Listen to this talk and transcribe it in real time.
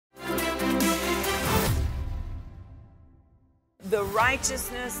the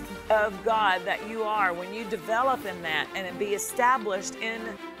righteousness of God that you are, when you develop in that and be established in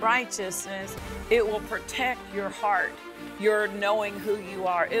righteousness, it will protect your heart, your knowing who you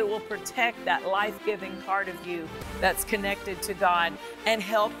are. It will protect that life-giving part of you that's connected to God and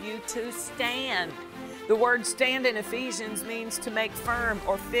help you to stand. The word stand in Ephesians means to make firm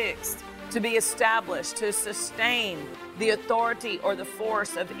or fixed, to be established, to sustain the authority or the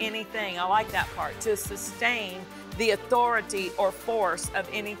force of anything. I like that part, to sustain the authority or force of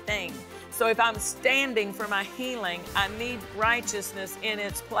anything. So if I'm standing for my healing, I need righteousness in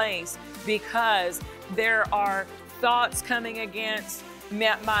its place, because there are thoughts coming against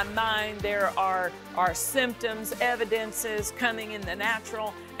my mind. There are symptoms, evidences coming in the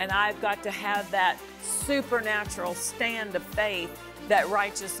natural, and I've got to have that supernatural stand of faith that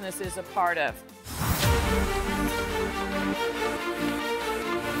righteousness is a part of.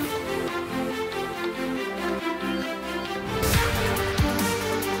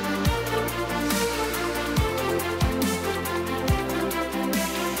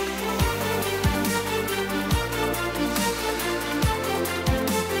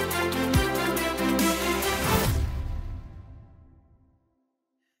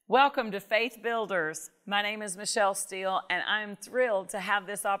 Welcome to Faith Builders. My name is Michelle Steele, and I'm thrilled to have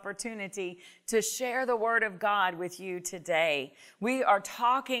this opportunity to share the Word of God with you today. We are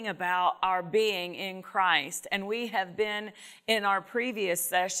talking about our being in Christ, and we have been in our previous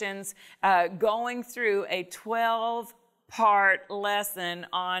sessions going through a 12-part lesson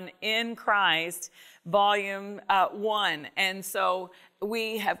on In Christ, Volume 1. And so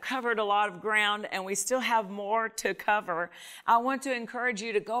we have covered a lot of ground, and we still have more to cover. I want to encourage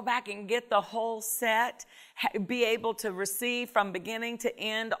you to go back and get the whole set, be able to receive from beginning to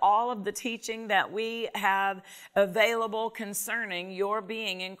end all of the teaching that we have available concerning your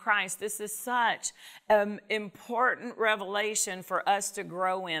being in Christ. This is such an important revelation for us to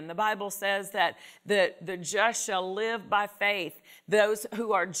grow in. The Bible says that the just shall live by faith. Those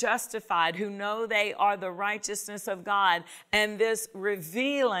who are justified, who know they are the righteousness of God, and this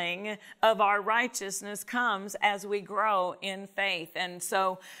revealing of our righteousness comes as we grow in faith. And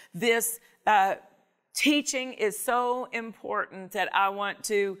so this teaching is so important that I want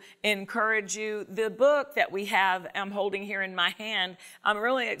to encourage you. The book that we have, I'm holding here in my hand, I'm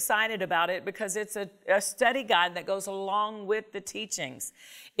really excited about it because it's a study guide that goes along with the teachings.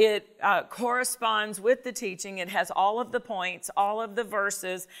 It corresponds with the teaching. It has all of the points, all of the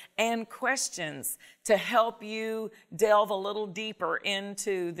verses, and questions to help you delve a little deeper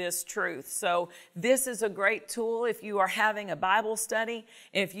into this truth. So this is a great tool if you are having a Bible study,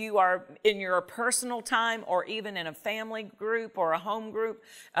 if you are in your personal time, or even in a family group or a home group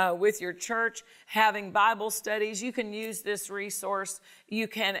with your church having Bible studies. You can use this resource. You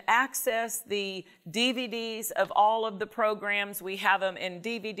can access the DVDs of all of the programs. We have them in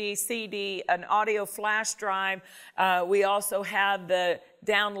DVD, CD, an audio flash drive. We also have the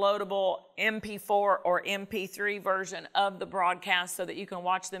downloadable MP4 or MP3 version of the broadcast so that you can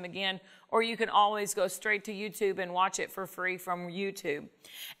watch them again, or you can always go straight to YouTube and watch it for free from YouTube.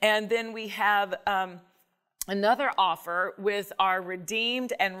 And then we have another offer with our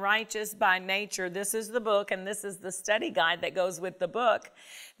Redeemed and Righteous by Nature. This is the book, and this is the study guide that goes with the book.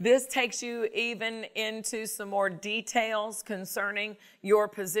 This takes you even into some more details concerning your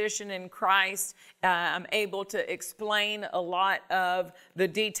position in Christ. I'm able to explain a lot of the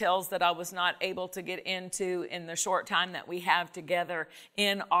details that I was not able to get into in the short time that we have together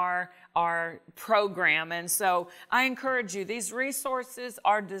in our program. And so I encourage you, these resources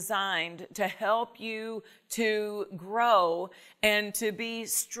are designed to help you to grow and to be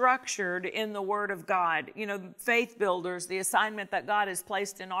structured in the Word of God. You know, Faith Builders, the assignment that God has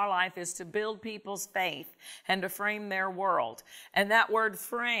placed in our life is to build people's faith and to frame their world. And that word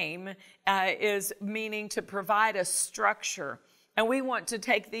frame is meaning to provide a structure. And we want to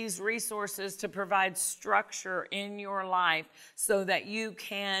take these resources to provide structure in your life so that you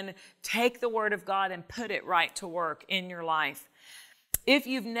can take the Word of God and put it right to work in your life. If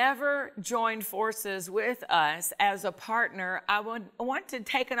you've never joined forces with us as a partner, I want to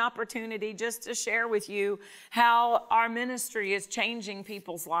take an opportunity just to share with you how our ministry is changing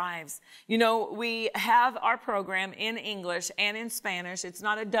people's lives. You know, we have our program in English and in Spanish. It's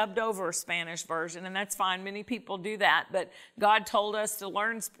not a dubbed over Spanish version, and that's fine. Many people do that, but God told us to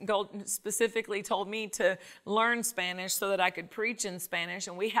learn, specifically told me to learn Spanish so that I could preach in Spanish,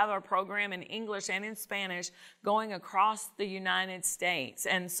 and we have our program in English and in Spanish going across the United States.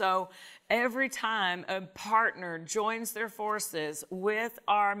 And so every time a partner joins their forces with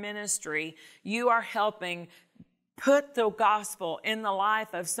our ministry, you are helping put the gospel in the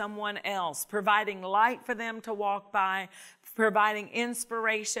life of someone else, providing light for them to walk by, providing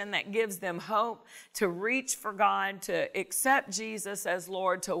inspiration that gives them hope to reach for God, to accept Jesus as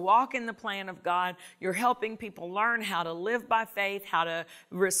Lord, to walk in the plan of God. You're helping people learn how to live by faith, how to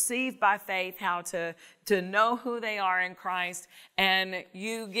receive by faith, how to know who they are in Christ, and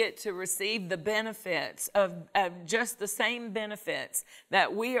you get to receive the benefits of just the same benefits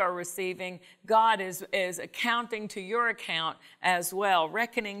that we are receiving. God is accounting to your account as well,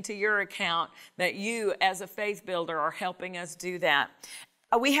 reckoning to your account that you as a faith builder are helping us do that.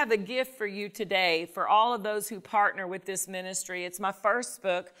 We have a gift for you today for all of those who partner with this ministry. It's my first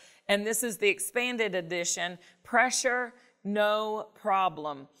book, and this is the expanded edition, Pressure No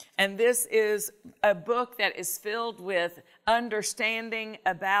Problem. And this is a book that is filled with understanding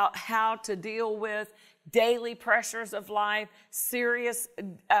about how to deal with daily pressures of life, serious,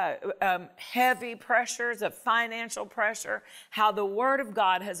 heavy pressures of financial pressure, how the Word of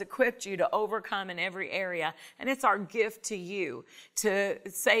God has equipped you to overcome in every area. And it's our gift to you to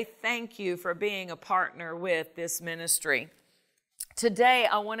say thank you for being a partner with this ministry. Today,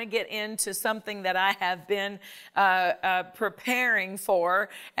 I want to get into something that I have been preparing for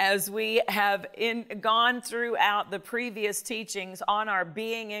as we have gone throughout the previous teachings on our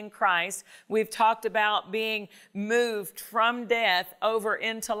being in Christ. We've talked about being moved from death over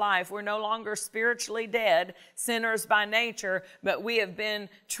into life. We're no longer spiritually dead, sinners by nature, but we have been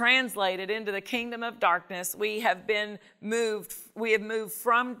translated into the kingdom of darkness. We have moved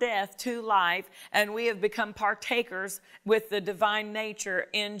from death to life, and we have become partakers with the divine nature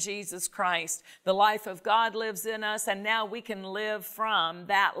in Jesus Christ. The life of God lives in us, and now we can live from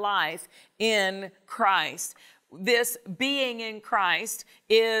that life in Christ. This being in Christ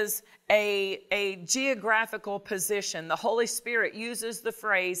is a geographical position. The Holy Spirit uses the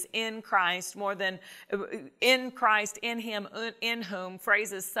phrase in Christ more than in Christ, in Him, in whom,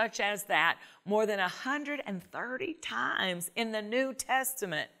 phrases such as that more than 130 times in the New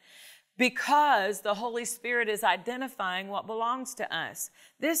Testament, because the Holy Spirit is identifying what belongs to us.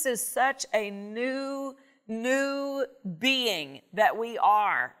 This is such a new being that we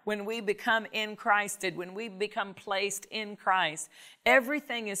are when we become in Christed, when we become placed in Christ.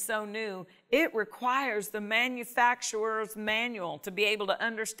 Everything is so new. It requires the manufacturer's manual to be able to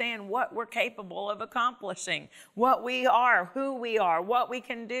understand what we're capable of accomplishing, what we are, who we are, what we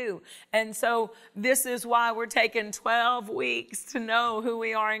can do. And so this is why we're taking 12 weeks to know who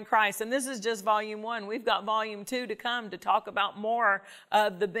we are in Christ. And this is just volume 1. We've got volume 2 to come to talk about more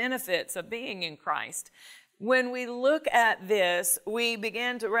of the benefits of being in Christ. When we look at this, we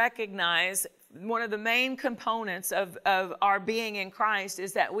begin to recognize one of the main components of our being in Christ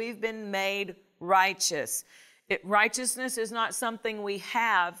is that we've been made righteous. Righteousness is not something we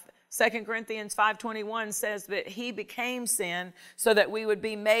have. 2 Corinthians 5:21 says that He became sin so that we would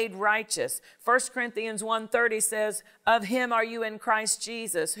be made righteous. 1 Corinthians 1:30 says, of Him are you in Christ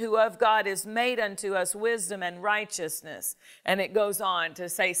Jesus, who of God is made unto us wisdom and righteousness. And it goes on to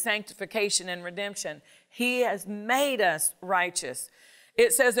say sanctification and redemption. He has made us righteous.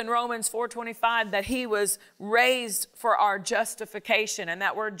 It says in Romans 4:25 that He was raised for our justification. And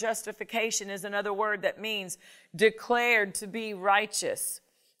that word justification is another word that means declared to be righteous.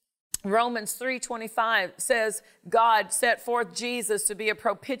 Romans 3:25 says God set forth Jesus to be a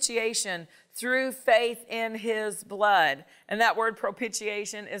propitiation through faith in His blood. And that word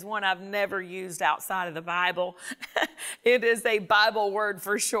propitiation is one I've never used outside of the Bible. It is a Bible word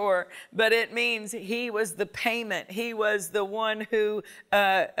for sure, but it means He was the payment. He was the one who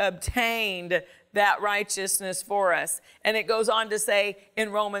obtained that righteousness for us. And it goes on to say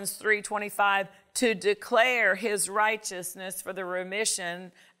in Romans 3:25 to declare His righteousness for the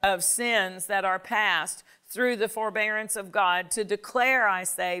remission of sins that are past through the forbearance of God, to declare, I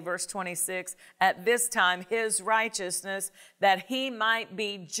say, verse 26, at this time His righteousness, that He might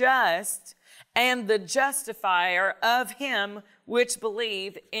be just and the justifier of him which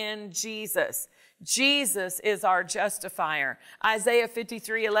believe in Jesus. Jesus is our justifier. Isaiah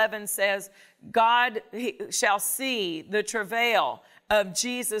 53:11 says, God shall see the travail of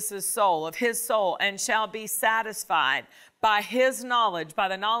Jesus' soul, of His soul, and shall be satisfied. By His knowledge, by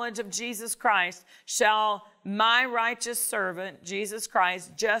the knowledge of Jesus Christ, shall my righteous servant, Jesus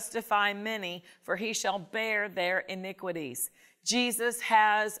Christ, justify many, for He shall bear their iniquities. Jesus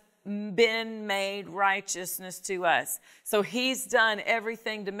has been made righteousness to us. So He's done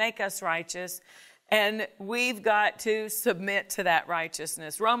everything to make us righteous, and we've got to submit to that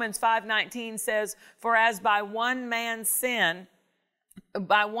righteousness. Romans 5:19 says, for as by one man's sin,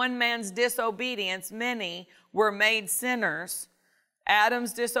 by one man's disobedience, many were made sinners.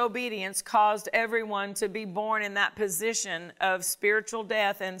 Adam's disobedience caused everyone to be born in that position of spiritual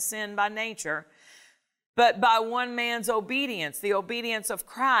death and sin by nature. But by one man's obedience, the obedience of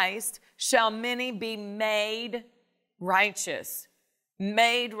Christ, shall many be made righteous.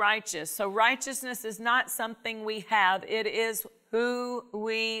 Made righteous. So righteousness is not something we have. It is who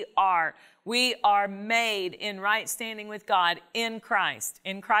we are. We are made in right standing with God in Christ.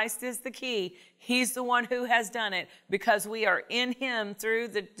 In Christ is the key. He's the one who has done it, because we are in Him through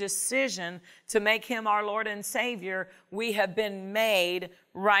the decision to make Him our Lord and Savior. We have been made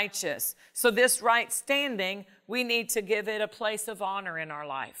righteous. So this right standing, we need to give it a place of honor in our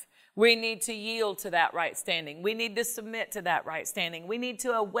life. We need to yield to that right standing. We need to submit to that right standing. We need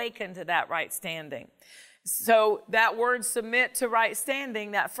to awaken to that right standing. So that word submit to right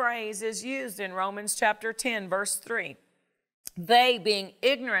standing, that phrase is used in Romans chapter 10, verse 3. They, being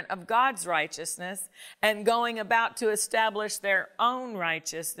ignorant of God's righteousness and going about to establish their own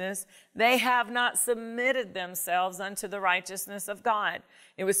righteousness, they have not submitted themselves unto the righteousness of God.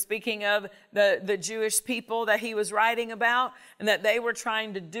 It was speaking of the Jewish people that he was writing about, and that they were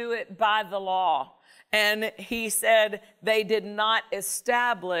trying to do it by the law. And he said they did not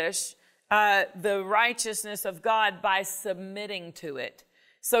establish the righteousness of God by submitting to it.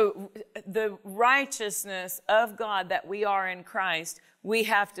 So the righteousness of God that we are in Christ, we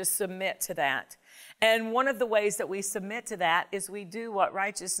have to submit to that. And one of the ways that we submit to that is we do what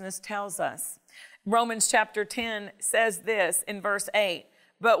righteousness tells us. Romans chapter 10 says this in verse 8,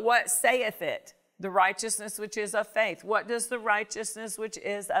 but what saith it? The righteousness which is of faith. What does the righteousness which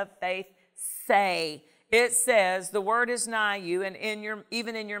is of faith say? It says, the word is nigh you, and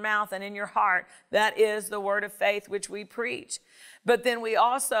even in your mouth and in your heart. That is the word of faith which we preach. But then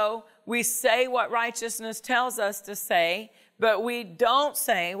we say what righteousness tells us to say, but we don't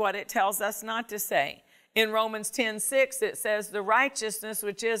say what it tells us not to say. In Romans 10:6, it says, the righteousness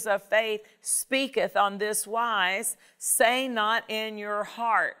which is of faith speaketh on this wise, say not in your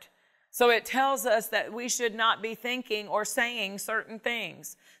heart. So it tells us that we should not be thinking or saying certain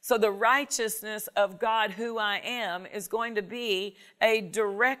things. So the righteousness of God, who I am, is going to be a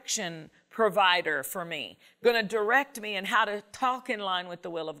direction provider for me, going to direct me in how to talk in line with the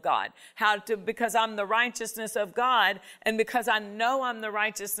will of God, because I'm the righteousness of God, and because I know I'm the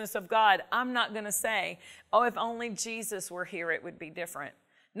righteousness of God, I'm not going to say, oh, if only Jesus were here, it would be different.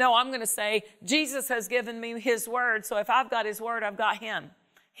 No, I'm going to say, Jesus has given me His word, so if I've got His word, I've got Him.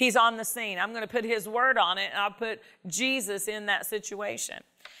 He's on the scene. I'm going to put His word on it, and I'll put Jesus in that situation.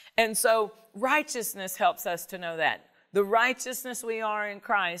 And so righteousness helps us to know that. The righteousness we are in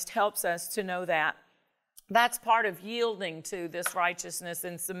Christ helps us to know that. That's part of yielding to this righteousness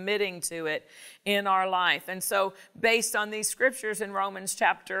and submitting to it in our life. And so based on these scriptures in Romans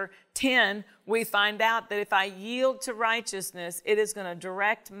chapter 10, we find out that if I yield to righteousness, it is going to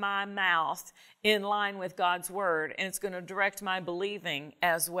direct my mouth in line with God's word, and it's going to direct my believing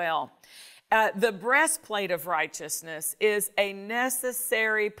as well. The breastplate of righteousness is a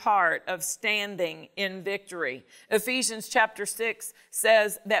necessary part of standing in victory. Ephesians chapter 6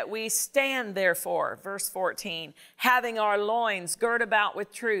 says that we stand therefore, verse 14, having our loins girt about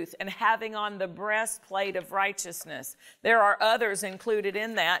with truth and having on the breastplate of righteousness. There are others included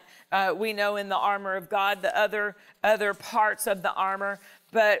in that. We know in the armor of God, the other parts of the armor,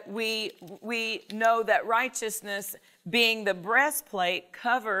 but we know that righteousness, being the breastplate,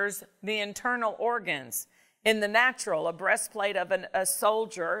 covers the internal organs. In the natural, a breastplate of a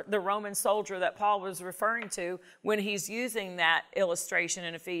soldier, the Roman soldier that Paul was referring to when he's using that illustration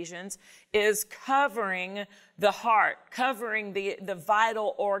in Ephesians, is covering the heart, covering the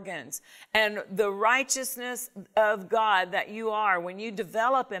vital organs. And the righteousness of God that you are, when you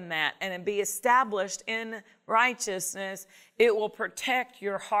develop in that and be established in righteousness, it will protect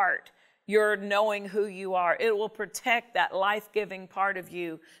your heart. You're knowing who you are. It will protect that life-giving part of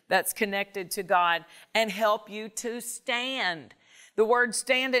you that's connected to God and help you to stand. The word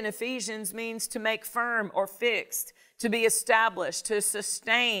stand in Ephesians means to make firm or fixed, to be established, to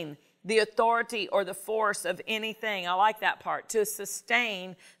sustain the authority or the force of anything. I like that part, to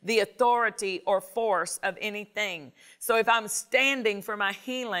sustain the authority or force of anything. So if I'm standing for my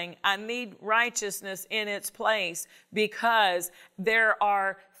healing, I need righteousness in its place, because there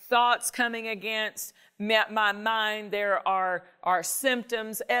are thoughts coming against my mind. There are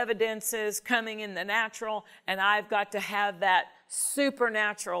symptoms, evidences coming in the natural, and I've got to have that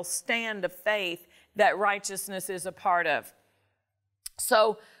supernatural stand of faith that righteousness is a part of.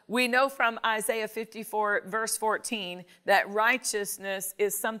 So we know from Isaiah 54, verse 14, that righteousness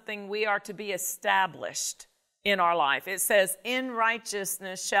is something we are to be established in our life. It says, in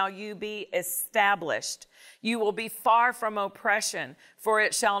righteousness shall you be established. You will be far from oppression, for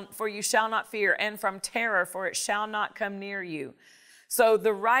you shall not fear, and from terror, for it shall not come near you. So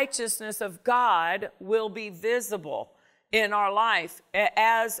the righteousness of God will be visible in our life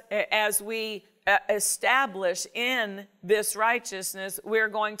as we establish in this righteousness. We're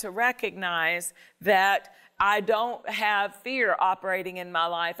going to recognize that I don't have fear operating in my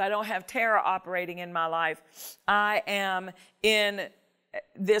life. I don't have terror operating in my life. I am in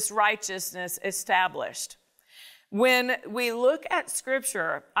this righteousness established. When we look at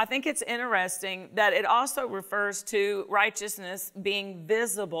Scripture, I think it's interesting that it also refers to righteousness being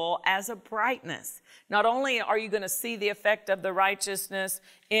visible as a brightness. Not only are you going to see the effect of the righteousness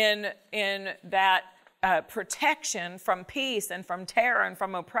in that protection from peace and from terror and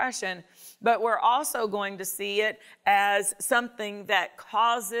from oppression, but we're also going to see it as something that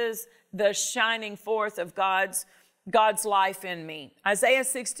causes the shining forth of God's life in me. Isaiah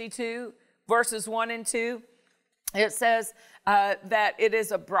 62, verses 1 and 2, it says that it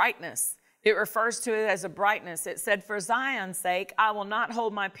is a brightness. It refers to it as a brightness. It said, for Zion's sake, I will not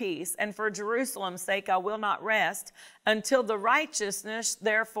hold my peace, and for Jerusalem's sake, I will not rest, until the righteousness,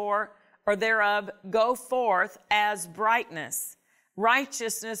 therefore, or thereof, go forth as brightness.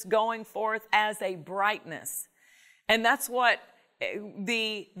 Righteousness going forth as a brightness. And that's what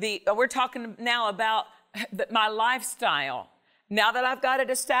we're talking now about my lifestyle. Now that I've got it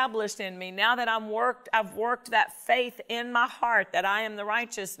established in me, now that I've worked that faith in my heart that I am the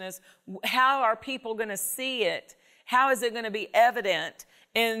righteousness, how are people going to see it? How is it going to be evident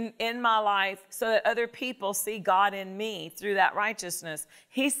in my life so that other people see God in me through that righteousness?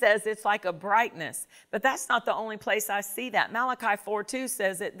 He says it's like a brightness, but that's not the only place I see that. Malachi 4:2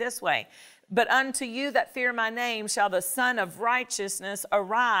 says it this way, but unto you that fear my name shall the Son of Righteousness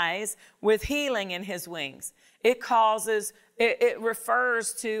arise with healing in his wings. It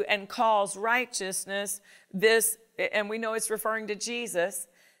refers to and calls righteousness this, and we know it's referring to Jesus.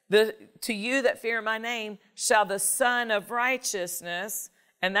 To you that fear my name shall the Son of Righteousness,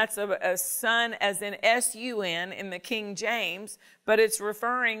 and that's a son as in S-U-N in the King James, but it's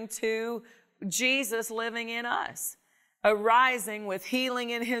referring to Jesus living in us, arising with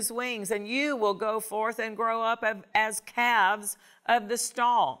healing in his wings, and you will go forth and grow up as calves of the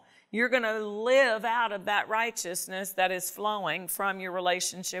stall. You're going to live out of that righteousness that is flowing from your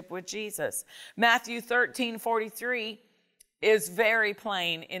relationship with Jesus. Matthew 13:43 is very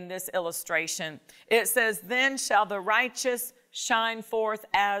plain in this illustration. It says, then shall the righteous shine forth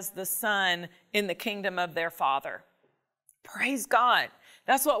as the sun in the kingdom of their Father. Praise God.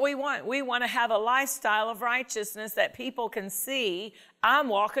 That's what we want. We want to have a lifestyle of righteousness that people can see I'm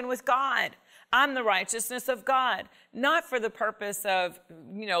walking with God. I'm the righteousness of God, not for the purpose of,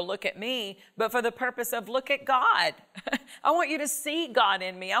 look at me, but for the purpose of look at God. I want you to see God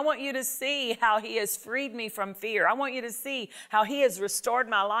in me. I want you to see how he has freed me from fear. I want you to see how he has restored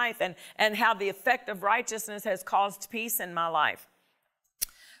my life and how the effect of righteousness has caused peace in my life.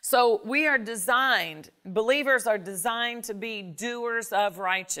 So we are designed, believers are designed to be doers of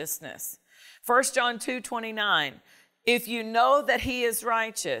righteousness. 1 John 2:29, if you know that he is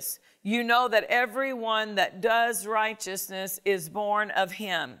righteous, you know that everyone that does righteousness is born of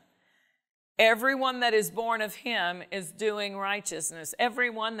him. Everyone that is born of him is doing righteousness.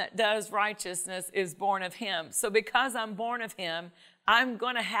 Everyone that does righteousness is born of him. So because I'm born of him, I'm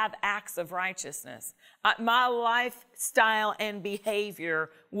going to have acts of righteousness. My lifestyle and behavior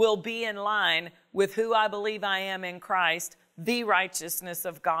will be in line with who I believe I am in Christ, the righteousness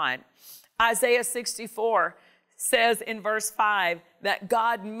of God. Isaiah 64 says in verse 5 that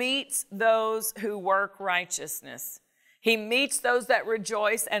God meets those who work righteousness. He meets those that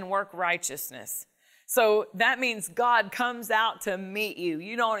rejoice and work righteousness. So that means God comes out to meet you.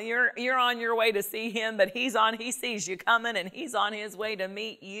 You're on your way to see him, but he sees you coming and he's on his way to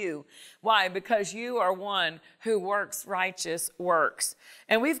meet you. Why? Because you are one who works righteous works.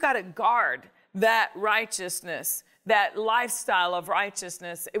 And we've got to guard that righteousness, that lifestyle of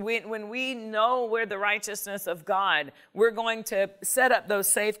righteousness. When we know we're the righteousness of God, we're going to set up those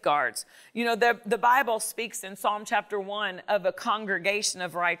safeguards. The Bible speaks in Psalm chapter 1 of a congregation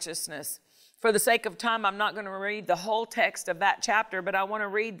of righteousness. For the sake of time, I'm not going to read the whole text of that chapter, but I want to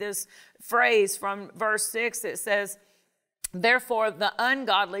read this phrase from verse 6. It says, therefore the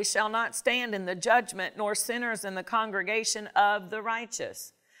ungodly shall not stand in the judgment, nor sinners in the congregation of the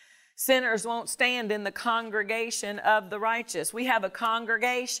righteous. Sinners won't stand in the congregation of the righteous. We have a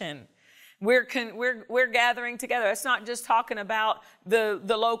congregation. We're gathering together. It's not just talking about the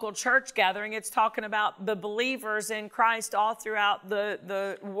local church gathering. It's talking about the believers in Christ all throughout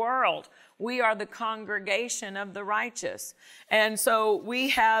the world. We are the congregation of the righteous. And so we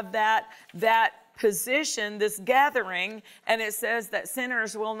have that position, this gathering, and it says that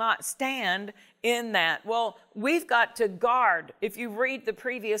sinners will not stand in that? Well, we've got to guard. If you read the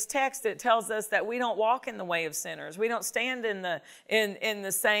previous text, it tells us that we don't walk in the way of sinners. We don't stand in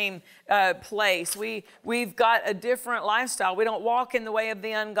the same place. We've got a different lifestyle. We don't walk in the way of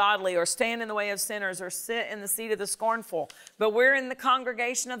the ungodly or stand in the way of sinners or sit in the seat of the scornful. But we're in the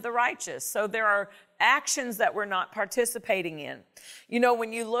congregation of the righteous. So there are actions that we're not participating in. You know,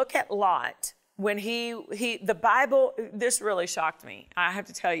 when you look at Lot, when the Bible, this really shocked me. I have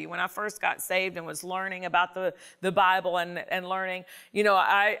to tell you, when I first got saved and was learning about the Bible and learning, you know,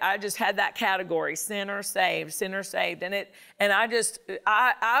 I just had that category, sinner saved. And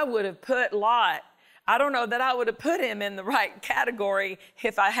I would have put Lot, I don't know that I would have put him in the right category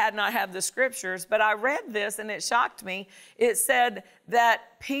if I had not had the scriptures, but I read this and it shocked me. It said that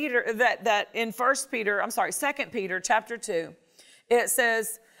in 2 Peter chapter 2, it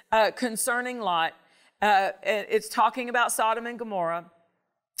says, concerning Lot, it's talking about Sodom and Gomorrah.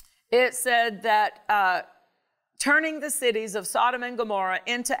 It said that turning the cities of Sodom and Gomorrah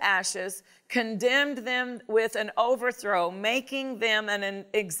into ashes, condemned them with an overthrow, making them an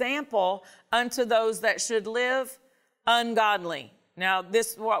example unto those that should live ungodly. Now,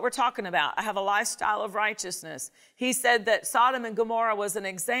 this is what we're talking about. I have a lifestyle of righteousness. He said that Sodom and Gomorrah was an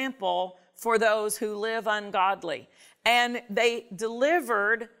example for those who live ungodly. And they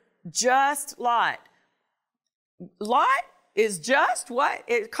delivered just Lot. Lot is just what?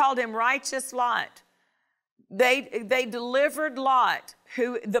 It called him righteous Lot. They delivered Lot,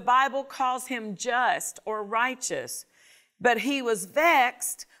 who the Bible calls him just or righteous, but he was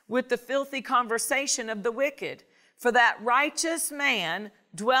vexed with the filthy conversation of the wicked. For that righteous man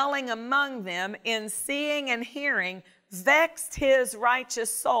dwelling among them in seeing and hearing vexed his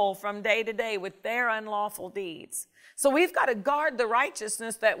righteous soul from day to day with their unlawful deeds. So we've got to guard the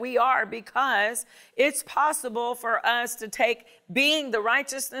righteousness that we are, because it's possible for us to take being the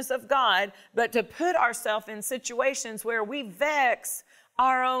righteousness of God, but to put ourselves in situations where we vex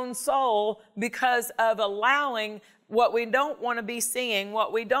our own soul because of allowing what we don't want to be seeing,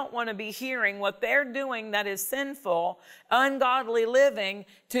 what we don't want to be hearing, what they're doing that is sinful, ungodly living,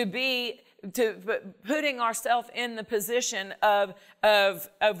 to putting ourselves in the position of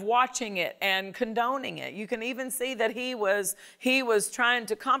watching it and condoning it. You can even see that he was trying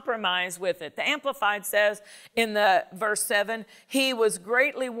to compromise with it. The Amplified says in the verse 7, he was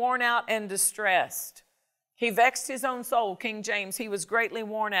greatly worn out and distressed. He vexed his own soul, King James. He was greatly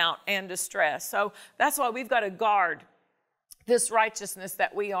worn out and distressed. So that's why we've got to guard this righteousness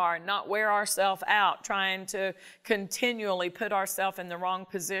that we are, and not wear ourselves out trying to continually put ourselves in the wrong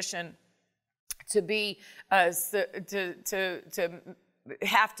position to be the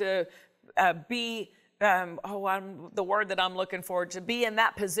word that I'm looking for, to be in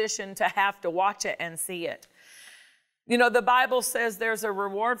that position to have to watch it and see it. You know, the Bible says there's a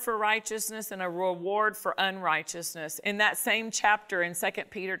reward for righteousness and a reward for unrighteousness. In that same chapter, in 2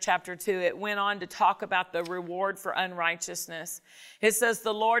 Peter chapter 2, it went on to talk about the reward for unrighteousness. It says,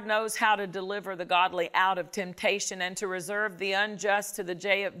 the Lord knows how to deliver the godly out of temptation and to reserve the unjust to the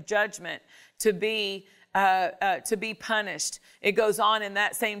day of judgment, to be punished. It goes on in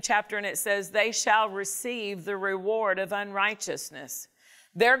that same chapter and it says, they shall receive the reward of unrighteousness.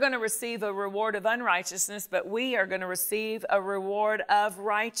 They're going to receive a reward of unrighteousness, but we are going to receive a reward of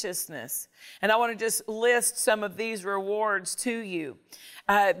righteousness. And I want to just list some of these rewards to you.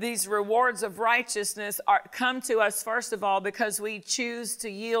 These rewards of righteousness come to us, first of all, because we choose to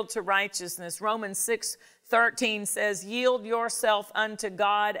yield to righteousness. Romans 6:13 says, yield yourself unto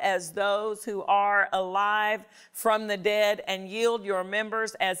God as those who are alive from the dead, and yield your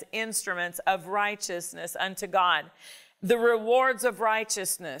members as instruments of righteousness unto God. The rewards of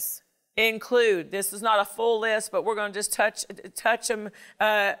righteousness include, this is not a full list, but we're going to just touch them,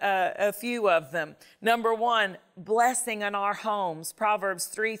 a few of them. Number one, blessing in our homes. Proverbs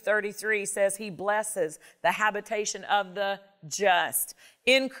 3:33 says he blesses the habitation of the just.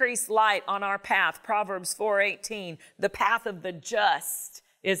 Increased light on our path. Proverbs 4:18, the path of the just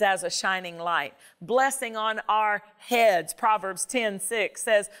is as a shining light. Blessing on our heads. Proverbs 10:6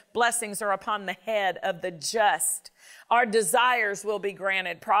 says blessings are upon the head of the just. Our desires will be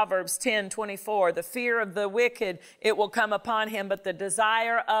granted. Proverbs 10:24, the fear of the wicked, it will come upon him, but the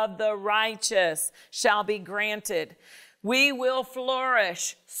desire of the righteous shall be granted. We will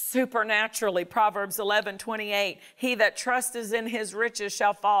flourish supernaturally. Proverbs 11:28, he that trusteth in his riches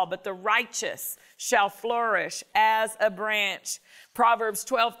shall fall, but the righteous shall flourish as a branch. Proverbs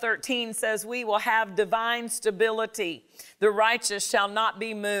 12:13 says we will have divine stability. The righteous shall not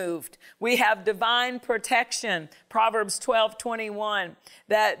be moved. We have divine protection. Proverbs 12:21,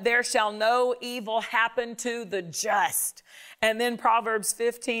 that there shall no evil happen to the just. And then Proverbs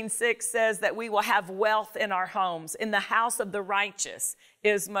 15:6 says that we will have wealth in our homes. In the house of the righteous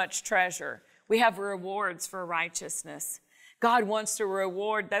is much treasure. We have rewards for righteousness. God wants to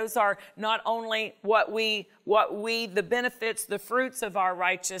reward. Those are not only the benefits, the fruits of our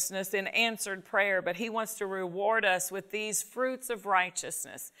righteousness in answered prayer, but He wants to reward us with these fruits of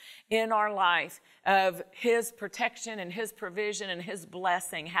righteousness in our life, of His protection and His provision and His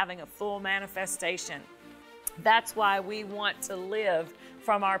blessing, having a full manifestation. That's why we want to live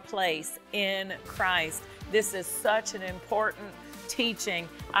from our place in Christ. This is such an important teaching.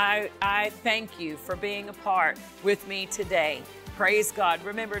 I thank you for being a part with me today. Praise God.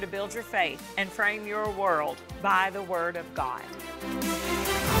 Remember to build your faith and frame your world by the Word of God.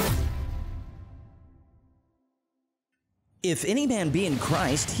 If any man be in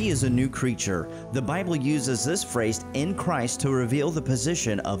Christ, he is a new creature. The Bible uses this phrase, in Christ, to reveal the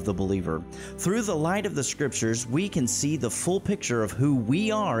position of the believer. Through the light of the Scriptures, we can see the full picture of who we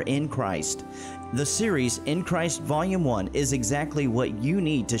are in Christ. The series, In Christ Volume 1, is exactly what you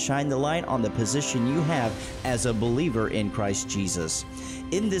need to shine the light on the position you have as a believer in Christ Jesus.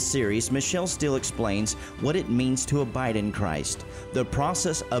 In this series, Michelle Steele explains what it means to abide in Christ, the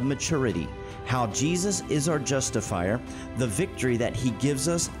process of maturity, how Jesus is our justifier, the victory that He gives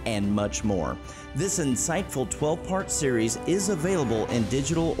us, and much more. This insightful 12-part series is available in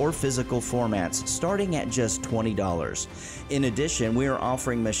digital or physical formats, starting at just $20. In addition, we are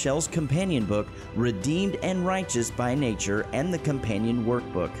offering Michelle's companion book, Redeemed and Righteous by Nature, and the companion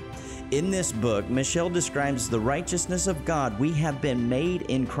workbook. In this book, Michelle describes the righteousness of God we have been made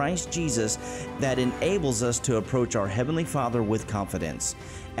in Christ Jesus that enables us to approach our Heavenly Father with confidence.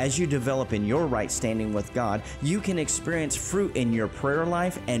 As you develop in your right standing with God, you can experience fruit in your prayer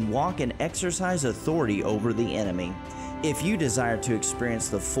life and walk and exercise authority over the enemy. If you desire to experience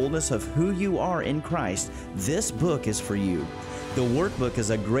the fullness of who you are in Christ, this book is for you. The workbook is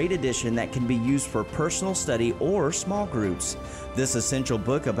a great addition that can be used for personal study or small groups. This essential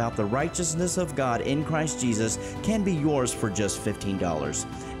book about the righteousness of God in Christ Jesus can be yours for just $15.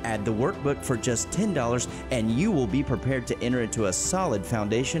 Add the workbook for just $10 and you will be prepared to enter into a solid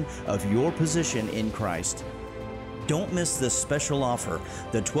foundation of your position in Christ. Don't miss this special offer,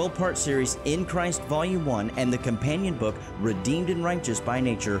 the 12-part series In Christ Volume 1 and the companion book Redeemed and Righteous by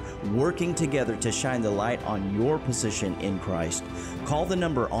Nature, working together to shine the light on your position in Christ. Call the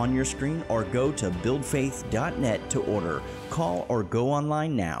number on your screen or go to buildfaith.net to order. Call or go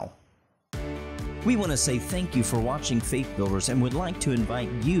online now. We want to say thank you for watching Faith Builders and would like to invite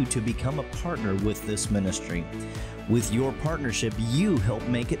you to become a partner with this ministry. With your partnership, you help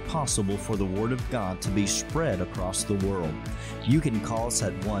make it possible for the Word of God to be spread across the world. You can call us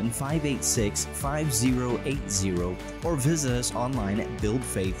at 1-586-5080 or visit us online at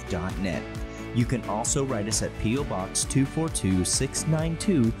buildfaith.net. You can also write us at P.O. Box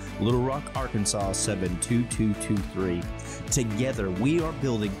 242-692, Little Rock, Arkansas 72223. Together, we are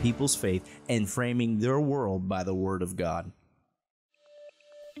building people's faith and framing their world by the Word of God.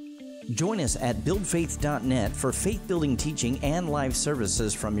 Join us at buildfaith.net for faith-building teaching and live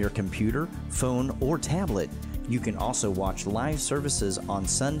services from your computer, phone, or tablet. You can also watch live services on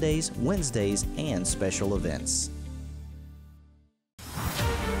Sundays, Wednesdays, and special events.